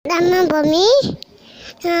Bhoomi,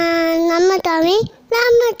 Namma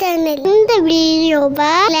நம்ம channel இந்த வீடியோவை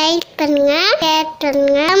லைக் பண்ணுங்க, ஷேர்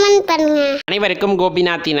பண்ணுங்க, கமெண்ட் பண்ணுங்க. அனைவருக்கும்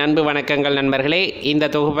கோபிநாத்தின் அன்பு வணக்கங்கள் நண்பர்களே. இந்த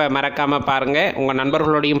தொகுப்பை மறக்காமல் பாருங்கள், உங்கள்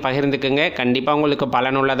நண்பர்களோடையும் பகிர்ந்துக்குங்க. கண்டிப்பாக உங்களுக்கு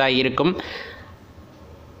பலனுள்ளதாக இருக்கும்.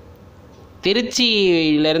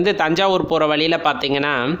 திருச்சியிலேருந்து தஞ்சாவூர் போகிற வழியில்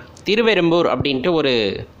பார்த்தீங்கன்னா திருவெரும்பூர் அப்படின்ட்டு ஒரு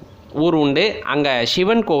ஊர் உண்டு. அங்கே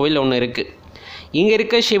சிவன் கோவில் ஒன்று இருக்குது. இங்கே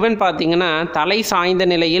இருக்க சிவன் பார்த்திங்கன்னா தலை சாய்ந்த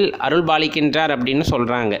நிலையில் அருள் பாலிக்கின்றார் அப்படின்னு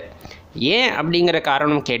சொல்கிறாங்க. ஏன் அப்படிங்கிற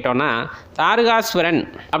காரணம் கேட்டோன்னா, தாரகாசுரன்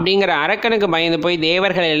அப்படிங்கிற அரக்கனுக்கு பயந்து போய்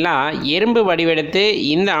தேவர்கள் எல்லாம் எறும்பு வடிவெடுத்து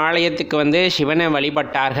இந்த ஆலயத்துக்கு சிவனை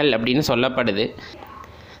வழிபட்டார்கள் அப்படின்னு சொல்லப்படுது.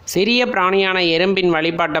 சிறிய பிராணியான எறும்பின்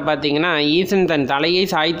வழிபாட்டை பார்த்திங்கன்னா ஈசன் தன் தலையை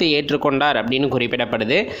சாய்த்து ஏற்றுக்கொண்டார் அப்படின்னு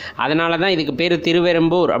குறிப்பிடப்படுது. அதனால தான் இதுக்கு பேர்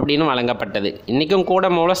திருவெரும்பூர் அப்படின்னு வழங்கப்பட்டது. இன்றைக்கும் கூட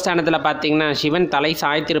மூலஸ்தானத்தில் பார்த்திங்கன்னா சிவன் தலை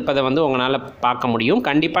சாய்த்திருப்பதை உங்களால் பார்க்க முடியும்.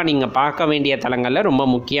 கண்டிப்பாக நீங்கள் பார்க்க வேண்டிய தலங்களில் ரொம்ப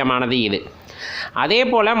முக்கியமானது இது. அதே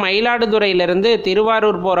போல் மயிலாடுதுறையிலேருந்து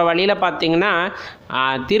திருவாரூர் போகிற வழியில் பார்த்திங்கன்னா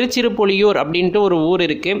thirusirupuliyur அப்படின்ட்டு ஒரு ஊர்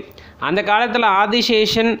இருக்குது. அந்த காலத்தில்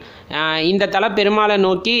ஆதிசேஷன் இந்த தல பெருமாளை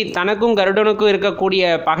நோக்கி தனக்கும் கருடனுக்கும் இருக்கக்கூடிய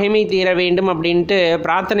பகைமை தீர வேண்டும் அப்படின்ட்டு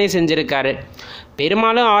பிரார்த்தனை செஞ்சுருக்காரு.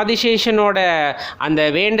 பெருமாளும் ஆதிசேஷனோட அந்த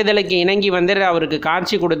வேண்டுதலுக்கு இணங்கி அவருக்கு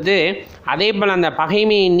காட்சி கொடுத்து அதே போல் அந்த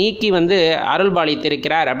பகைமையை நீக்கி அருள்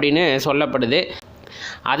பாலித்திருக்கிறார் அப்படின்னு சொல்லப்படுது.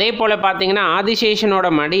 அதே போல் பார்த்திங்கன்னா ஆதிசேஷனோட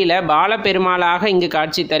மடியில் பால பெருமாளாக இங்கு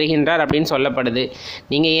காட்சி தருகின்றார் அப்படின்னு சொல்லப்படுது.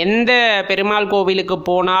 நீங்கள் எந்த பெருமாள் கோவிலுக்கு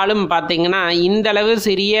போனாலும் பார்த்திங்கன்னா இந்தளவு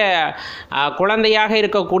சிறிய குழந்தையாக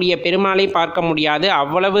இருக்கக்கூடிய பெருமாளை பார்க்க முடியாது.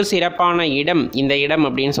 அவ்வளவு சிறப்பான இடம் இந்த இடம்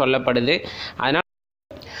அப்படின்னு சொல்லப்படுது.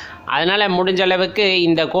 அதனால் முடிஞ்ச அளவுக்கு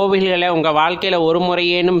இந்த கோவில்களை உங்கள் வாழ்க்கையில் ஒரு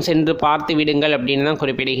முறையேனும் சென்று பார்த்து விடுங்கள் அப்படின்னு தான்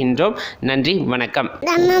குறிப்பிடுகின்றோம். நன்றி, வணக்கம்.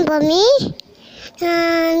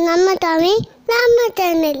 நம்ம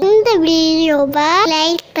சேனல் இந்த வீடியோவை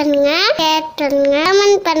லைக் பண்ணுங்க, ஷேர் பண்ணுங்க,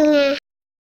 கமெண்ட் பண்ணுங்க.